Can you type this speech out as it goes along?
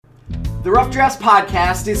The Rough Drafts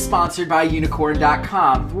podcast is sponsored by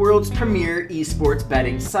Unicorn.com, the world's premier esports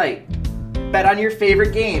betting site. Bet on your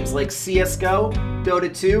favorite games like CSGO,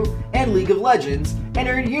 Dota 2, and League of Legends, and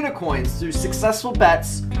earn Unicoins through successful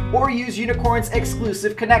bets, or use Unicorn's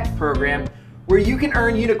exclusive Connect program, where you can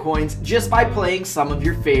earn Unicoins just by playing some of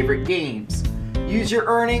your favorite games. Use your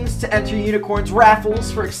earnings to enter Unicorn's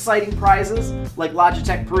raffles for exciting prizes like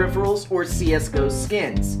Logitech peripherals or CSGO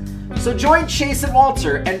skins. So join Chase and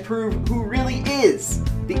Walter and prove who really is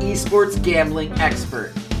the esports gambling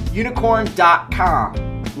expert.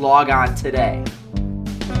 Unicorn.com. Log on today.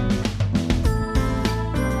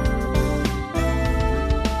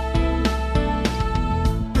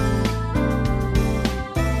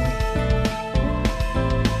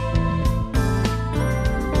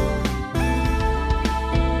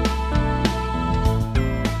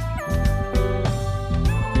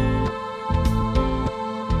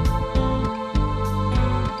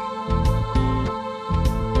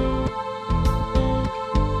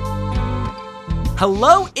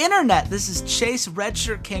 Hello, Internet! This is Chase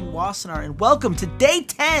Redshirt King Wassenaar, and welcome to Day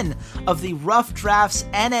 10 of the Rough Drafts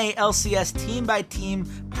NALCS Team-by-Team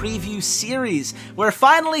Preview Series. We're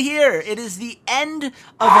finally here! It is the end of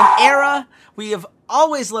an era. We have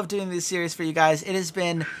always loved doing this series for you guys. It has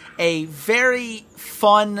been a very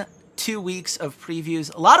fun 2 weeks of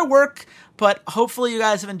previews. A lot of work, but hopefully you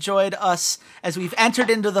guys have enjoyed us as we've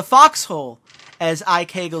entered into the foxhole, as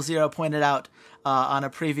iKegel0 pointed out on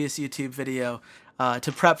a previous YouTube video.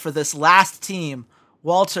 To prep for this last team.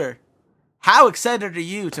 Walter, how excited are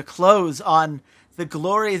you to close on the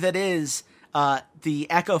glory that is the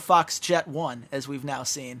Echo Fox Jet 1, as we've now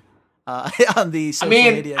seen on the social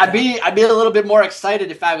media? I'd be a little bit more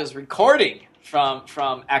excited if I was recording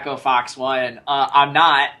from Echo Fox 1. I'm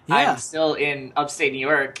not. Yeah. I'm still in upstate New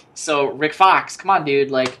York. So, Rick Fox, come on,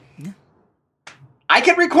 dude. I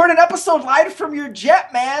can record an episode live from your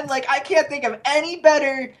jet, man. I can't think of any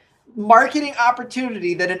better marketing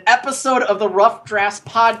opportunity than an episode of the Rough Drafts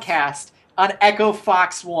podcast on Echo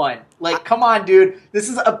Fox 1. Come on, dude. This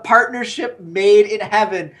is a partnership made in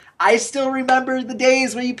heaven. I still remember the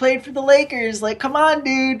days when you played for the Lakers. Come on,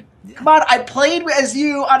 dude. Come on. I played as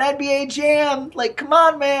you on NBA Jam. Come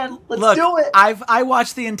on, man. Let's do it. I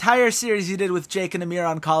watched the entire series you did with Jake and Amir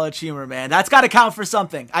on College Humor, man. That's got to count for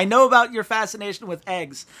something. I know about your fascination with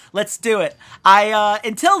eggs. Let's do it.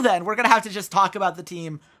 Until then, we're going to have to just talk about the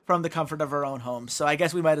team from the comfort of our own homes. So I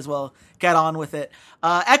guess we might as well get on with it.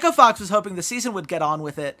 Echo Fox was hoping the season would get on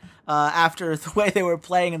with it after the way they were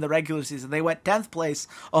playing in the regular season. They went 10th place,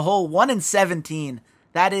 a whole 1-17.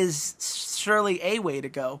 That is surely a way to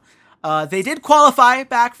go. They did qualify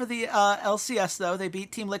back for the LCS, though. They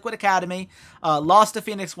beat Team Liquid Academy, lost to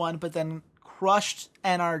Phoenix 1, but then crushed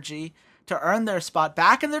NRG to earn their spot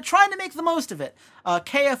back, and they're trying to make the most of it.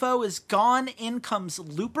 KFO is gone. In comes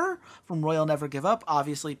Looper from Royal Never Give Up,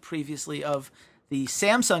 obviously previously of the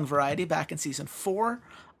Samsung variety back in Season 4.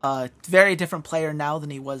 Very different player now than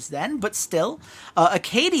he was then, but still.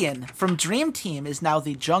 Acadian from Dream Team is now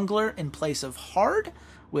the jungler in place of Hard,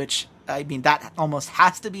 which, that almost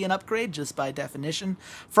has to be an upgrade just by definition.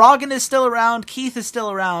 Froggen is still around, Keith is still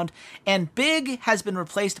around, and Big has been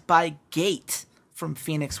replaced by Gate from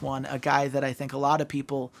Phoenix 1, a guy that I think a lot of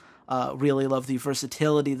people really love the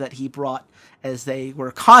versatility that he brought as they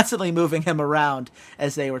were constantly moving him around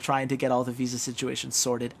as they were trying to get all the visa situations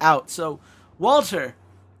sorted out. So, Walter,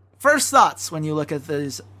 first thoughts when you look at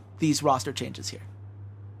these roster changes here?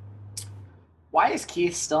 Why is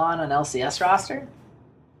Keith still on an LCS roster?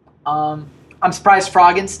 I'm surprised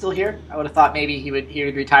Froggen's still here. I would have thought maybe he would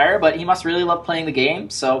retire, but he must really love playing the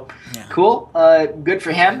game. So, yeah. Cool. Good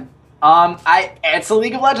for him. It's a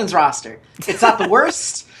League of Legends roster. It's not the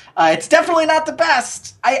worst. It's definitely not the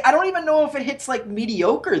best. I don't even know if it hits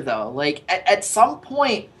mediocre though. At some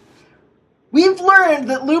point, we've learned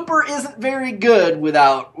that Looper isn't very good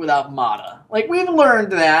without Mata. We've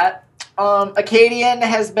learned that. Acadian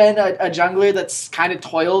has been a jungler that's kind of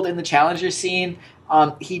toiled in the challenger scene.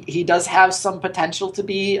 He does have some potential to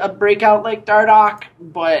be a breakout like Dardoch,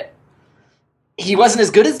 but he wasn't as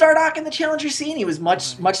good as Dardoch in the challenger scene. He was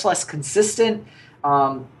much less consistent.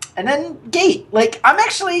 And then Gate.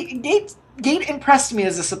 Gate impressed me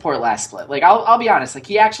as a support last split. I'll be honest.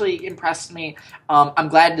 He actually impressed me. I'm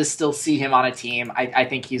glad to still see him on a team. I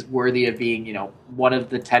think he's worthy of being, one of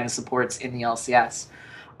the 10 supports in the LCS.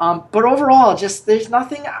 But overall, just there's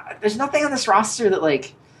nothing on this roster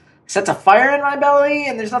that sets a fire in my belly,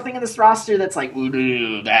 and there's nothing in this roster that's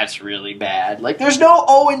ooh, that's really bad. There's no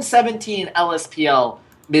 0-17 LSPL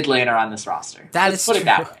mid laner on this roster. Let's put it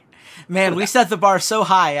that way. Man, we set the bar so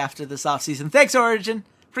high after this offseason. Thanks, Origin.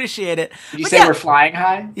 Appreciate it. Did you say we're flying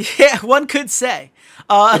high? Yeah, one could say.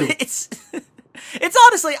 It's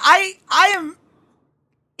honestly, I am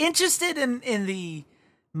interested in the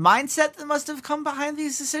mindset that must have come behind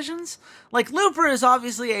these decisions. Like, Looper is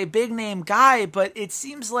obviously a big name guy, but it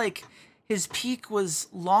seems like his peak was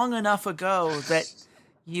long enough ago that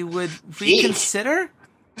you would reconsider.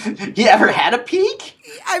 He ever had a peak?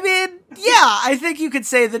 I mean, yeah, I think you could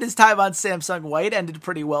say that his time on Samsung White ended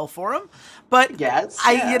pretty well for him. But yes,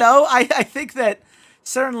 I think that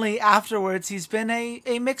certainly afterwards he's been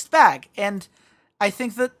a mixed bag. And I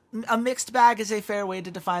think that a mixed bag is a fair way to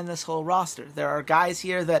define this whole roster. There are guys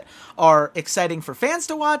here that are exciting for fans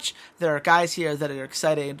to watch. There are guys here that are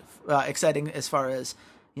exciting as far as,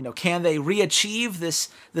 can they re-achieve this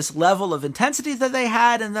level of intensity that they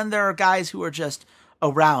had? And then there are guys who are just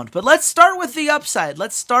around. But let's start with the upside.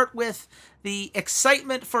 Let's start with the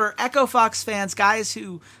excitement for Echo Fox fans, guys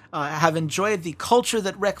who have enjoyed the culture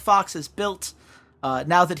that Rick Fox has built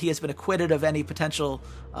now that he has been acquitted of any potential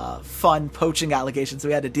fun poaching allegations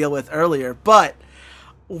we had to deal with earlier. But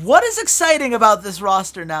what is exciting about this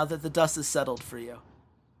roster now that the dust has settled for you?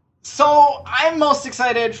 So I'm most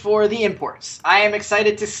excited for the imports. I am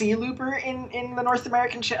excited to see Looper in the North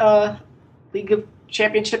American League of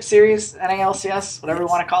Championship Series, NALCS, whatever you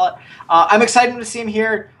want to call it. I'm excited to see him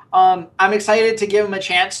here. I'm excited to give him a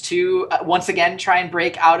chance to once again try and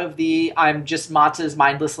break out of the I'm just Mata's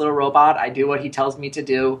mindless little robot. I do what he tells me to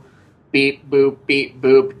do. Beep,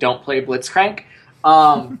 boop, don't play Blitzcrank.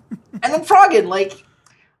 And then Froggen, like,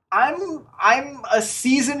 I'm a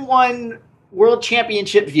Season 1 World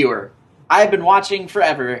Championship viewer. I've been watching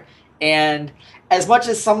forever. And as much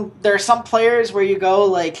as there are some players where you go,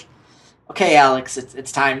 like, okay, Alex,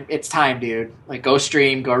 it's time, dude. Like, go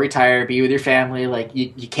stream, go retire, be with your family. Like,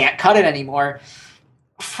 you can't cut it anymore.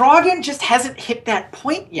 Froggen just hasn't hit that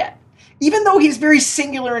point yet. Even though he's very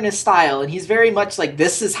singular in his style, and he's very much like,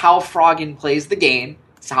 this is how Froggen plays the game.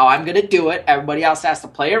 It's how I'm going to do it. Everybody else has to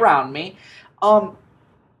play around me.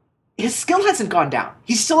 His skill hasn't gone down.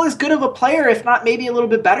 He's still as good of a player, if not maybe a little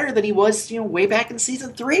bit better than he was, way back in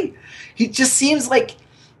Season 3. He just seems like...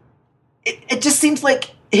 It just seems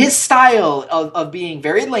like his style of being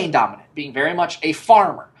very lane dominant, being very much a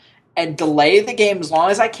farmer, and delay the game as long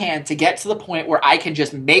as I can to get to the point where I can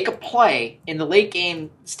just make a play in the late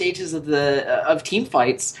game stages of team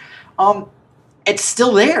fights. It's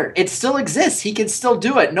still there. It still exists. He can still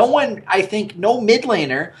do it. No mid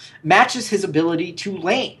laner matches his ability to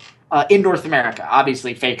lane in North America.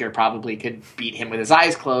 Obviously, Faker probably could beat him with his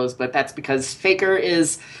eyes closed, but that's because Faker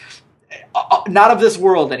is not of this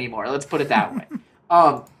world anymore. Let's put it that way.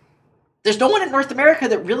 There's no one in North America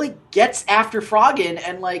that really gets after Froggen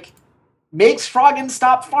and, like, makes Froggen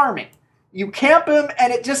stop farming. You camp him,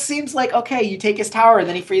 and it just seems like, okay, you take his tower, and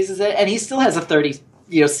then he freezes it, and he still has a 30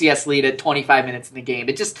 CS lead at 25 minutes in the game.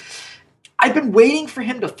 I've been waiting for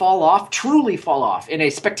him to truly fall off, in a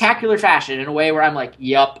spectacular fashion, in a way where I'm like,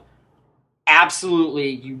 yup, absolutely,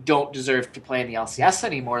 you don't deserve to play in the LCS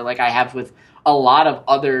anymore, like I have with a lot of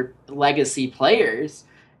other legacy players,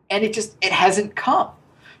 and it hasn't come.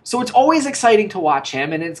 So it's always exciting to watch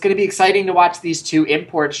him, and it's going to be exciting to watch these two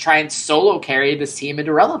imports try and solo carry this team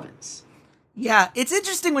into relevance. Yeah, it's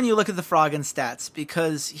interesting when you look at the Froggen stats,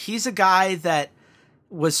 because he's a guy that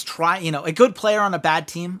was trying, a good player on a bad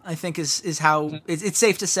team, I think is how it's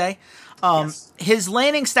safe to say. Yes. His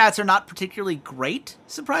laning stats are not particularly great,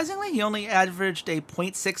 surprisingly. He only averaged a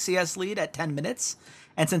 0.6 CS lead at 10 minutes.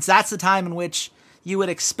 And since that's the time in which you would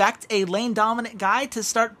expect a lane-dominant guy to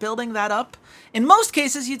start building that up, in most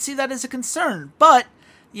cases you'd see that as a concern. But,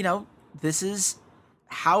 this is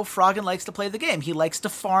how Froggen likes to play the game. He likes to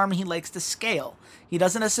farm, he likes to scale. He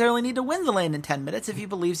doesn't necessarily need to win the lane in 10 minutes if he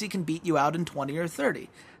believes he can beat you out in 20 or 30.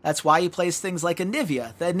 That's why he plays things like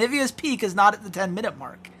Anivia. The Anivia's peak is not at the 10-minute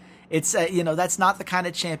mark. It's, that's not the kind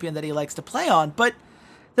of champion that he likes to play on. But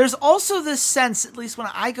there's also this sense, at least when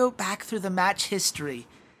I go back through the match history,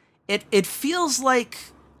 it feels like,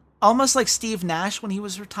 almost like Steve Nash when he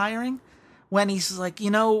was retiring, when he's like,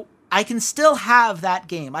 I can still have that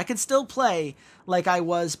game. I can still play like I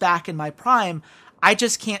was back in my prime. I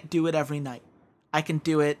just can't do it every night. I can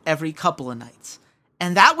do it every couple of nights.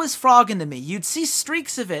 And that was Froggen to me. You'd see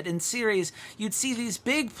streaks of it in series. You'd see these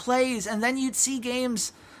big plays, and then you'd see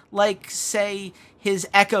games like, say, his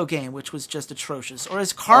Echo game, which was just atrocious, or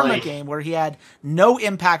his Karma game, where he had no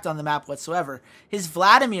impact on the map whatsoever. His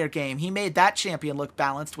Vladimir game, he made that champion look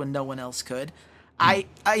balanced when no one else could. His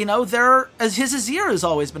Azir has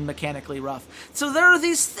always been mechanically rough. So there are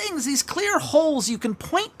these things, these clear holes you can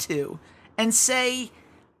point to and say,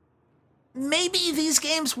 maybe these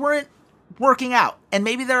games weren't working out, and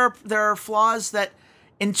maybe there are flaws that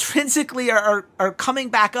intrinsically are coming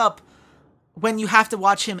back up when you have to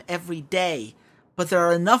watch him every day. But there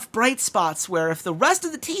are enough bright spots where if the rest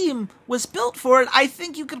of the team was built for it, I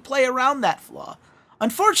think you could play around that flaw.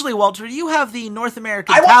 Unfortunately, Walter, you have the North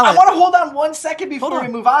American talent. I want to hold on 1 second before we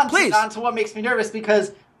move on to what makes me nervous,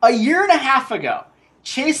 because a year and a half ago,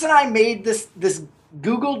 Chase and I made this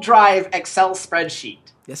Google Drive Excel spreadsheet.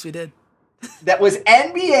 Yes, we did. That was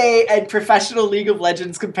NBA and professional League of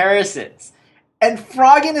Legends comparisons. And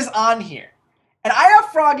Froggen is on here. And I have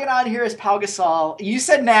Froggen on here as Pau Gasol. You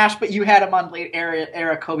said Nash, but you had him on late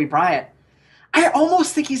era Kobe Bryant. I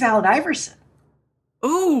almost think he's Allen Iverson.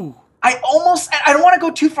 Ooh. I don't want to go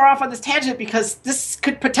too far off on this tangent because this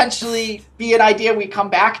could potentially be an idea we come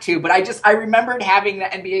back to, but I remembered having the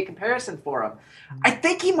NBA comparison for him. I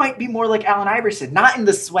think he might be more like Allen Iverson, not in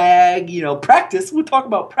the swag, practice. We'll talk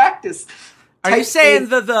about practice. Are you saying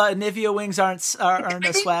that the Nivea wings aren't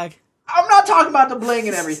a swag? I'm not talking about the bling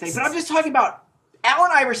and everything, but I'm just talking about Allen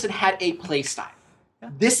Iverson had a play style. Yeah.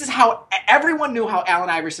 This is how everyone knew how Allen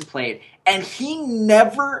Iverson played, and he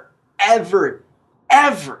never, ever,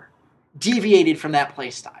 ever deviated from that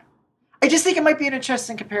play style. I just think it might be an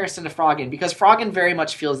interesting comparison to Froggen because Froggen very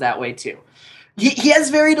much feels that way too. He has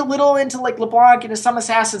varied a little into like LeBlanc and some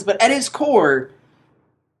Assassins, but at his core,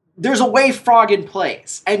 there's a way Froggen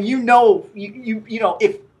plays, and you know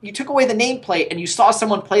if you took away the nameplate and you saw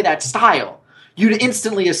someone play that style, you'd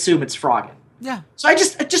instantly assume it's Froggen. Yeah. So I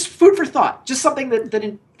just food for thought, just something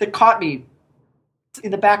that caught me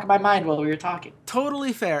in the back of my mind while we were talking.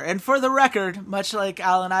 Totally fair. And for the record, much like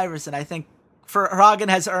Allen Iverson, I think Froggen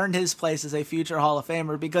has earned his place as a future Hall of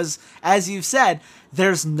Famer because, as you've said,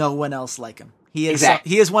 there's no one else like him. He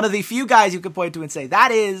is one of the few guys you can point to and say,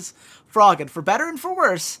 that is Froggen. For better and for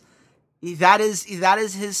worse, that is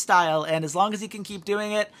his style. And as long as he can keep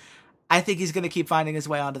doing it, I think he's going to keep finding his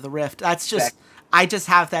way onto the Rift. That's just... I just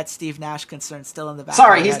have that Steve Nash concern still in the back.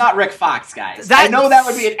 Sorry, he's not Rick Fox, guys. I know that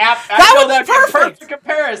would be an perfect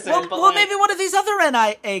comparison. Well, maybe one of these other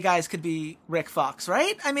NIA guys could be Rick Fox,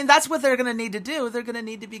 right? I mean, that's what they're going to need to do. They're going to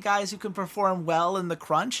need to be guys who can perform well in the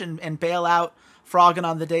crunch and bail out Froggen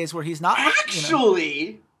on the days where he's not.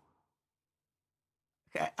 Actually,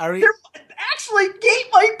 okay, actually, Gate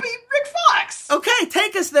might be Rick Fox. Okay,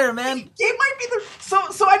 take us there, man. Gate might be the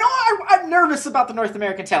so I know I'm nervous about the North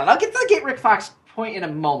American talent. I'll get to the Gate Rick Fox point in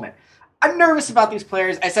a moment. I'm nervous about these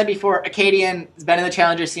players. I said before, Acadian has been in the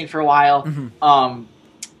Challenger scene for a while. Mm-hmm.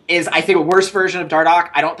 Is I think a worse version of Dardoch.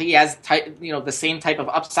 I don't think he has the same type of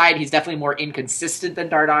upside. He's definitely more inconsistent than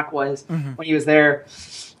Dardoch was when he was there.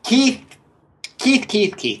 Keith.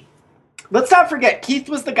 Let's not forget, Keith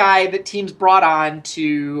was the guy that teams brought on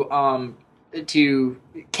to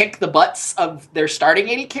kick the butts of their starting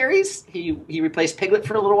 80 carries. He replaced Piglet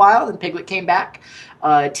for a little while, then Piglet came back.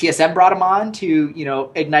 TSM brought him on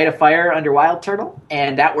to ignite a fire under Wild Turtle,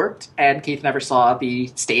 and that worked. And Keith never saw the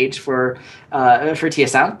stage for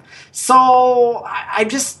TSM. So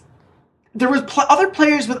there was other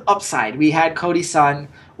players with upside. We had Cody Sun,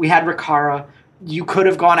 we had Rikara. You could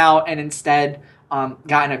have gone out and instead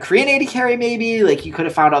gotten a Korean 80 carry maybe. Like you could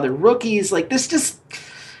have found other rookies. Like this just.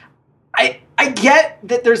 I get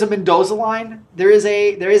that there's a Mendoza line. There is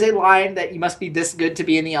a line that you must be this good to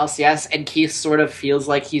be in the LCS, and Keith sort of feels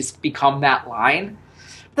like he's become that line.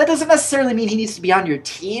 That doesn't necessarily mean he needs to be on your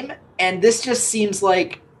team, and this just seems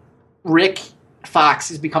like Rick Fox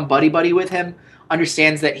has become buddy-buddy with him,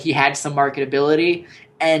 understands that he had some marketability,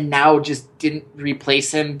 and now just didn't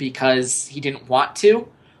replace him because he didn't want to.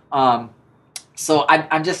 So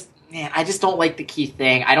I just don't like the Keith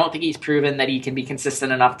thing. I don't think he's proven that he can be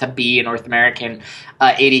consistent enough to be a North American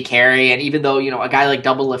 80 carry. And even though, a guy like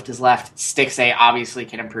Double Lift is left, Stixxay obviously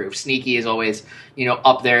can improve. Sneaky is always,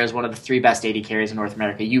 up there as one of the 3 best 80 carries in North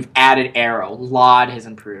America. You've added Arrow. Laud has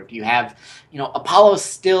improved. You have, Apollo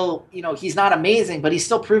still, he's not amazing, but he's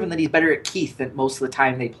still proven that he's better at Keith than most of the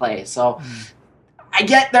time they play. So I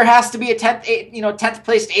get there has to be a 10th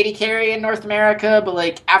placed 80 carry in North America,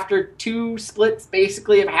 but after 2 splits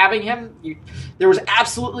basically of having him, there was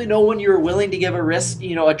absolutely no one you were willing to give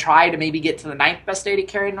a try to maybe get to the 9th best 80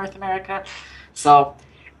 carry in North America. So,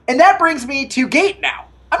 and that brings me to Gate now.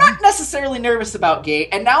 I'm not necessarily nervous about Gate,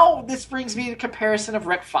 and now this brings me to the comparison of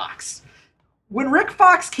Rick Fox. When Rick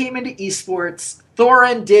Fox came into esports,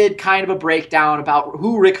 Thorin did kind of a breakdown about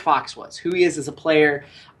who Rick Fox was, who he is as a player.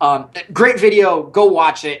 Great video. Go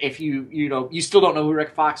watch it if you still don't know who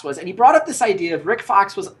Rick Fox was. And he brought up this idea of Rick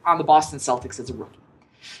Fox was on the Boston Celtics as a rookie.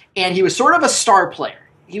 And he was sort of a star player.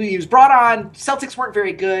 He was brought on. Celtics weren't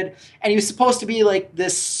very good. And he was supposed to be like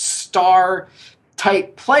this star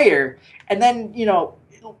type player. And then,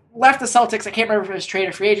 left the Celtics. I can't remember if it was trade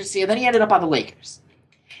or free agency. And then he ended up on the Lakers.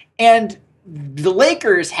 And the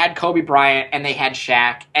Lakers had Kobe Bryant and they had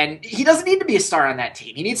Shaq, and he doesn't need to be a star on that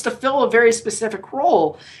team. He needs to fill a very specific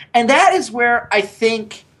role. And that is where I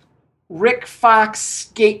think Rick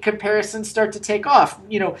Fox Gate comparisons start to take off.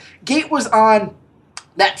 Gate was on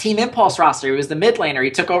that Team Impulse roster. He was the mid laner.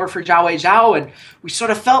 He took over for Zhao Zhao, and we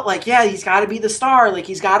sort of felt like, yeah, he's got to be the star. Like,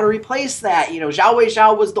 he's got to replace that. Zhao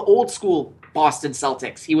Zhao was the old school Boston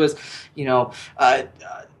Celtics. He was, the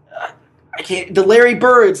Larry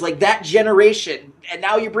Birds, like that generation. And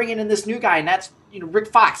now you're bringing in this new guy, and that's, Rick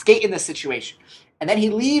Fox Gate in this situation. And then he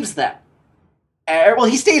leaves them. Well,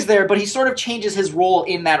 he stays there, but he sort of changes his role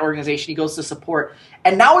in that organization. He goes to support.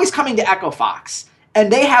 And now he's coming to Echo Fox.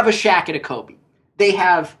 And they have a Shaq and a Kobe. They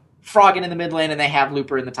have Froggen in the mid lane, and they have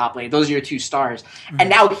Looper in the top lane. Those are your two stars. Mm-hmm. And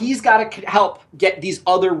now he's got to help get these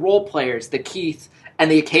other role players, the Keith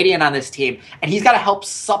and the Acadian on this team. And he's got to help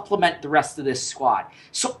supplement the rest of this squad.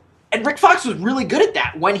 And Rick Fox was really good at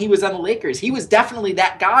that when he was on the Lakers. He was definitely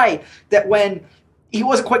that guy that when he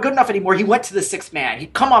wasn't quite good enough anymore, he went to the sixth man.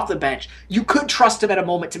 He'd come off the bench. You could trust him at a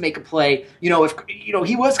moment to make a play. If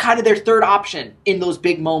he was kind of their third option in those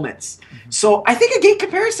big moments. Mm-hmm. So I think a Gate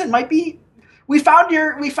comparison might be. We found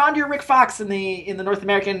your Rick Fox in the North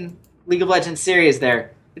American League of Legends series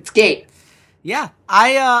there. It's Gate. Yeah,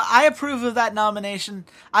 I approve of that nomination.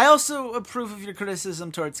 I also approve of your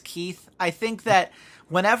criticism towards Keith. I think that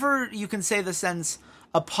whenever you can say the sentence,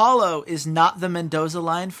 Apollo is not the Mendoza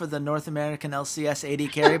line for the North American LCS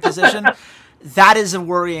AD carry position, that is a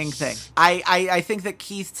worrying thing. I think that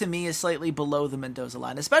Keith, to me, is slightly below the Mendoza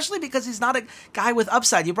line, especially because he's not a guy with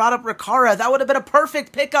upside. You brought up Rikara. That would have been a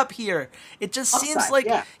perfect pickup here. It just seems like,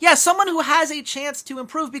 someone who has a chance to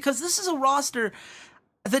improve, because this is a roster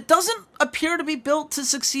that doesn't appear to be built to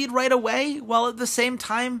succeed right away, while at the same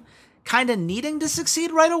time kind of needing to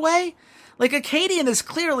succeed right away. Like, Acadian is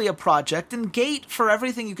clearly a project, and Gate, for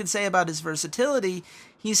everything you can say about his versatility,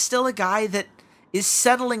 he's still a guy that is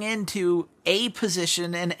settling into a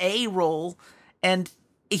position and a role, and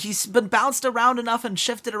he's been bounced around enough and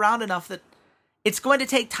shifted around enough that it's going to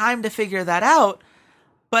take time to figure that out.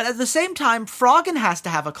 But at the same time, Froggen has to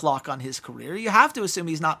have a clock on his career. You have to assume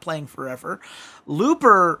he's not playing forever.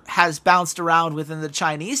 Looper has bounced around within the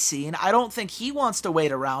Chinese scene. I don't think he wants to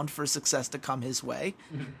wait around for success to come his way.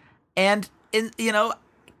 Mm-hmm. And,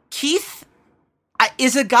 Keith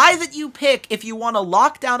is a guy that you pick if you want to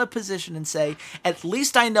lock down a position and say, at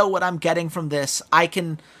least I know what I'm getting from this. I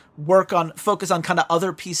can focus on kind of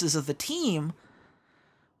other pieces of the team.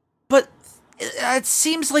 But it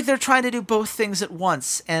seems like they're trying to do both things at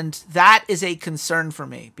once, and that is a concern for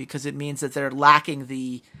me, because it means that they're lacking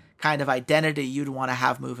the kind of identity you'd want to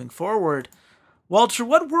have moving forward. Walter,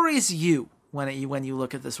 what worries you when you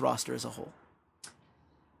look at this roster as a whole?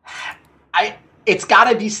 It's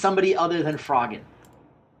got to be somebody other than Froggen.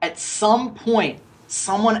 At some point,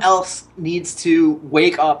 someone else needs to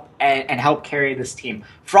wake up and help carry this team.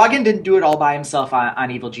 Froggen didn't do it all by himself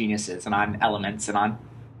on Evil Geniuses and on Elements and on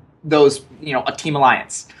those, a Team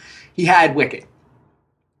Alliance. He had Wicked.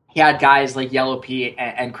 He had guys like Yellow P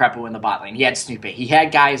and Crepo in the bot lane. He had Snoopy. He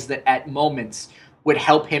had guys that at moments would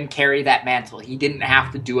help him carry that mantle. He didn't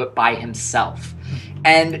have to do it by himself.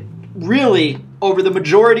 And really, over the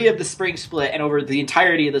majority of the spring split and over the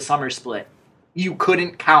entirety of the summer split, you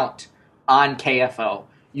couldn't count on KFO.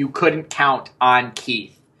 You couldn't count on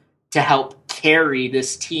Keith to help carry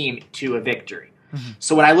this team to a victory. Mm-hmm.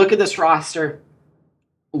 So when I look at this roster,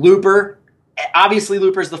 Looper, obviously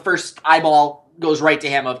Looper's the first eyeball goes right to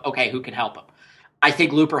him of, okay, who can help him? I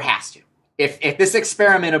think Looper has to. If this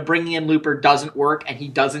experiment of bringing in Looper doesn't work and he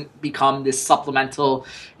doesn't become this supplemental,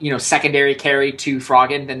 secondary carry to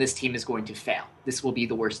Froggen, then this team is going to fail. This will be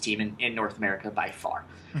the worst team in North America by far.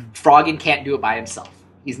 Mm-hmm. Froggen can't do it by himself.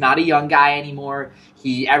 He's not a young guy anymore.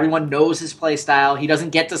 Everyone knows his play style. He doesn't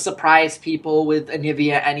get to surprise people with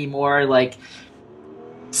Anivia anymore. Like,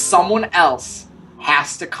 someone else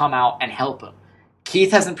has to come out and help him.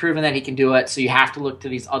 Keith hasn't proven that he can do it, so you have to look to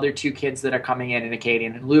these other two kids that are coming in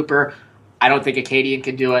Acadian and Looper. I don't think Acadian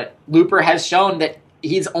can do it. Looper has shown that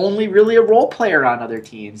he's only really a role player on other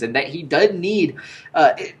teams, and that he does need,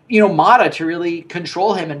 Mata to really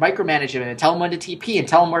control him and micromanage him and tell him when to TP and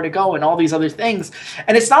tell him where to go and all these other things.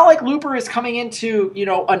 And it's not like Looper is coming into,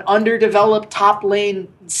 an underdeveloped top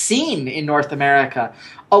lane scene in North America.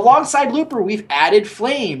 Alongside Looper, we've added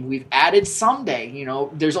Flame, we've added Someday.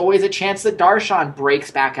 There's always a chance that Darshan breaks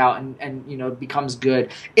back out and becomes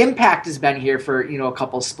good. Impact has been here for, a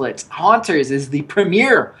couple splits. Haunters is the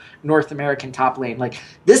premier North American top lane. Like,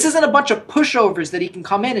 this isn't a bunch of pushovers that he can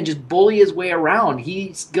come in and just bully his way around.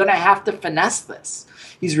 He's going to have to finesse this.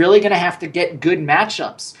 He's really going to have to get good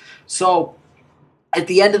matchups. So at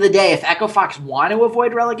the end of the day, if Echo Fox want to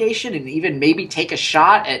avoid relegation and even maybe take a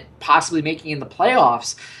shot at possibly making in the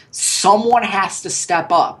playoffs, someone has to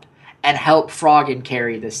step up and help Froggen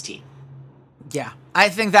carry this team. Yeah, I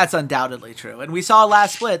think that's undoubtedly true. And we saw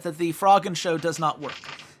last split that the Froggen show does not work.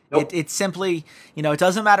 Nope. It's simply, it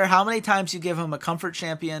doesn't matter how many times you give him a comfort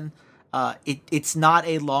champion. It's not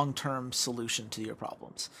a long-term solution to your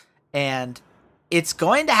problems. And it's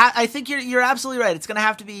going to have, I think you're absolutely right. It's going to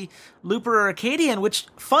have to be Looper or Acadian, which,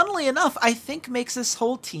 funnily enough, I think makes this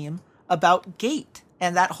whole team about Gate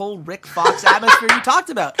and that whole Rick Fox atmosphere you talked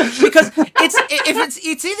about. Because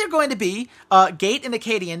it's either going to be Gate and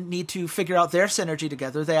Acadian need to figure out their synergy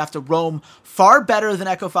together. They have to roam far better than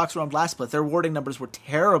Echo Fox roamed last split. Their warding numbers were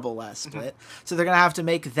terrible last split. So they're going to have to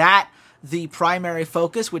make that the primary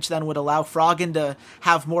focus, which then would allow Froggen to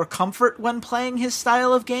have more comfort when playing his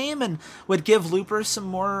style of game and would give Looper some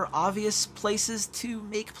more obvious places to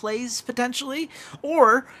make plays potentially.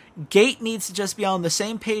 Or Gate needs to just be on the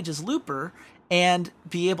same page as Looper and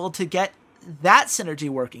be able to get that synergy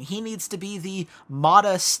working. He needs to be the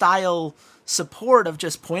Mata style support of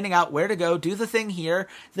just pointing out where to go, do the thing here,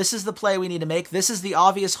 this is the play we need to make, this is the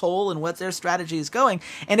obvious hole in what their strategy is going.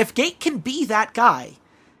 And if Gate can be that guy,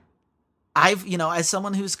 as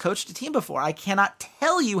someone who's coached a team before, I cannot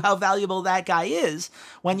tell you how valuable that guy is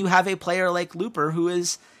when you have a player like Looper who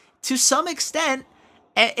is, to some extent,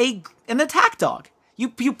 an attack dog.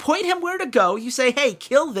 You point him where to go, you say, hey,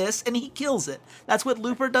 kill this, and he kills it. That's what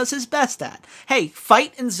Looper does his best at. Hey,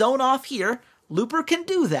 fight and zone off here. Looper can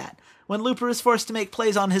do that. When Looper is forced to make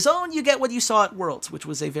plays on his own, you get what you saw at Worlds, which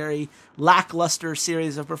was a very lackluster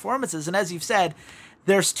series of performances. And as you've said,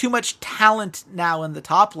 there's too much talent now in the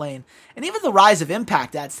top lane. And even the rise of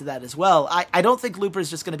Impact adds to that as well. I don't think Looper's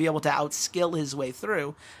just going to be able to outskill his way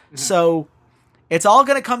through. Mm-hmm. So it's all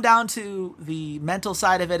going to come down to the mental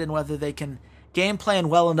side of it and whether they can game plan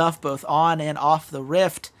well enough both on and off the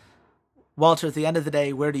Rift. Walter, at the end of the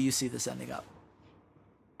day, where do you see this ending up?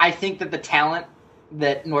 I think that the talent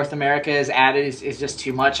that North America has added is just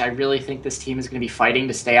too much. I really think this team is going to be fighting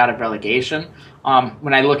to stay out of relegation.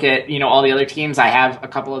 When I look at all the other teams, I have a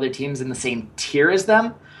couple other teams in the same tier as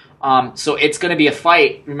them. So it's going to be a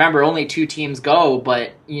fight. Remember, only 2 teams go,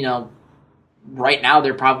 but right now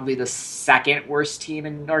they're probably the second worst team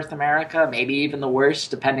in North America, maybe even the worst,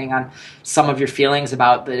 depending on some of your feelings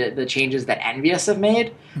about the changes that Envious have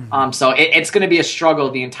made. Mm-hmm. So it's going to be a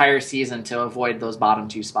struggle the entire season to avoid those bottom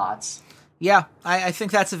 2 spots. Yeah, I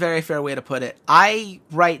think that's a very fair way to put it. I,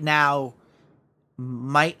 right now,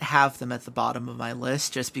 might have them at the bottom of my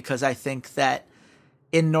list just because I think that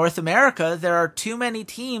in North America, there are too many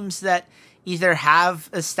teams that either have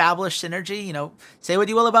established synergy, say what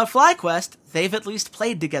you will about FlyQuest, they've at least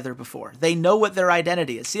played together before. They know what their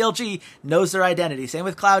identity is. CLG knows their identity. Same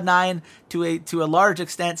with Cloud9 to a large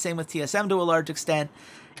extent, same with TSM to a large extent.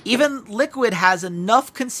 Even Liquid has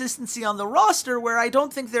enough consistency on the roster where I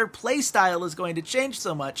don't think their play style is going to change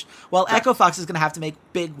so much, while Echo Fox is going to have to make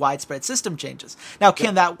big, widespread system changes. Now,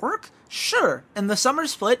 can that work? Sure. In the summer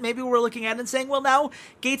split, maybe we're looking at it and saying, well, now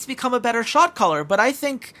Gate's become a better shot caller, but I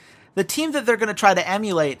think the team that they're going to try to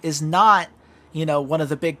emulate is not, one of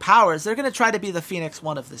the big powers. They're going to try to be the Phoenix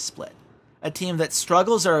One of this split. A team that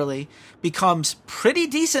struggles early, becomes pretty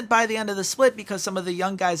decent by the end of the split because some of the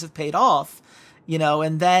young guys have paid off,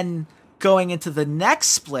 and then going into the next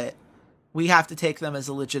split, we have to take them as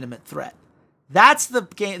a legitimate threat. That's the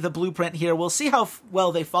blueprint here. We'll see how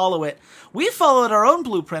well they follow it. We've followed our own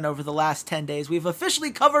blueprint over the last 10 days. We've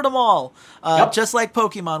officially covered them all. Yep. Just like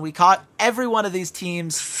Pokemon, we caught every one of these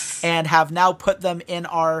teams and have now put them in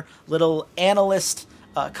our little analyst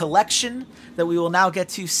collection that we will now get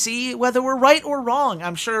to see whether we're right or wrong.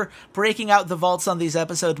 I'm sure breaking out the vaults on these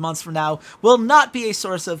episodes months from now will not be a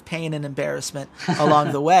source of pain and embarrassment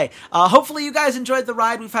along the way. Hopefully you guys enjoyed the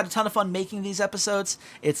ride. We've had a ton of fun making these episodes.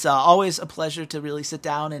 It's always a pleasure to really sit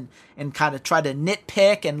down and kind of try to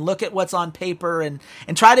nitpick and look at what's on paper and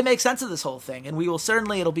try to make sense of this whole thing. And we will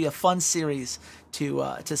it'll be a fun series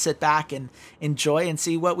to sit back and enjoy and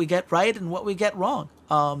see what we get right and what we get wrong.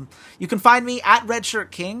 You can find me at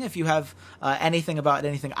Redshirt King if you have anything about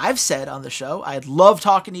anything I've said on the show. I love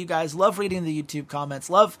talking to you guys, love reading the YouTube comments,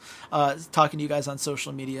 love talking to you guys on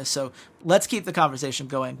social media. So let's keep the conversation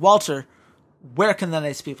going. Walter, where can the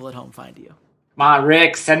nice people at home find you? Come on,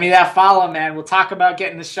 Rick, send me that follow, man. We'll talk about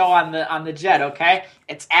getting the show on the jet, okay?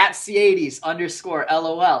 It's at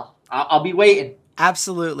C80s_LOL. I'll be waiting.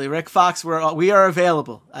 Absolutely. Rick Fox, we are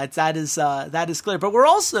available. That is clear. But we're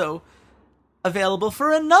also available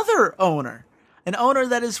for another owner. an owner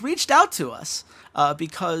that has reached out to us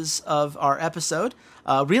because of our episode.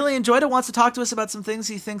 Really enjoyed it, wants to talk to us about some things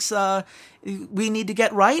he thinks we need to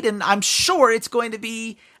get right, and I'm sure it's going to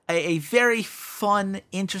be a very fun,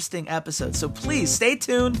 interesting episode. So please stay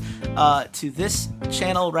tuned to this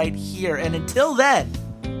channel right here. And until then,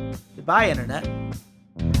 goodbye, Internet.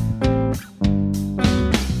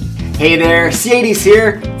 Hey there, C80s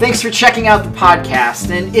here. Thanks for checking out the podcast.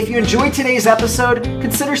 And if you enjoyed today's episode,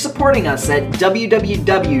 consider supporting us at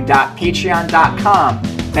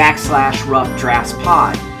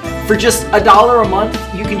www.patreon.com/roughdraftspod. For just $1 a month,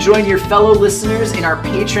 you can join your fellow listeners in our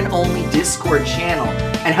patron-only Discord channel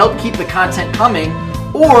and help keep the content coming,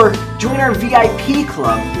 or join our VIP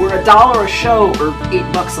club where $1 a show or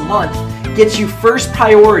 $8 a month gets you first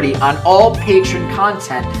priority on all patron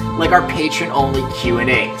content like our patron-only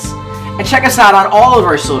Q&As. And check us out on all of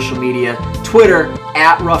our social media, Twitter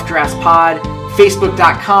 @RoughDraftsPod,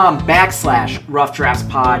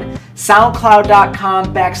 Facebook.com/RoughDraftsPod,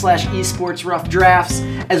 SoundCloud.com/esportsroughdrafts,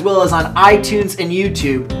 as well as on iTunes and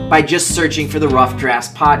YouTube by just searching for the Rough Drafts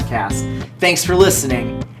Podcast. Thanks for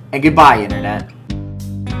listening, and goodbye, Internet.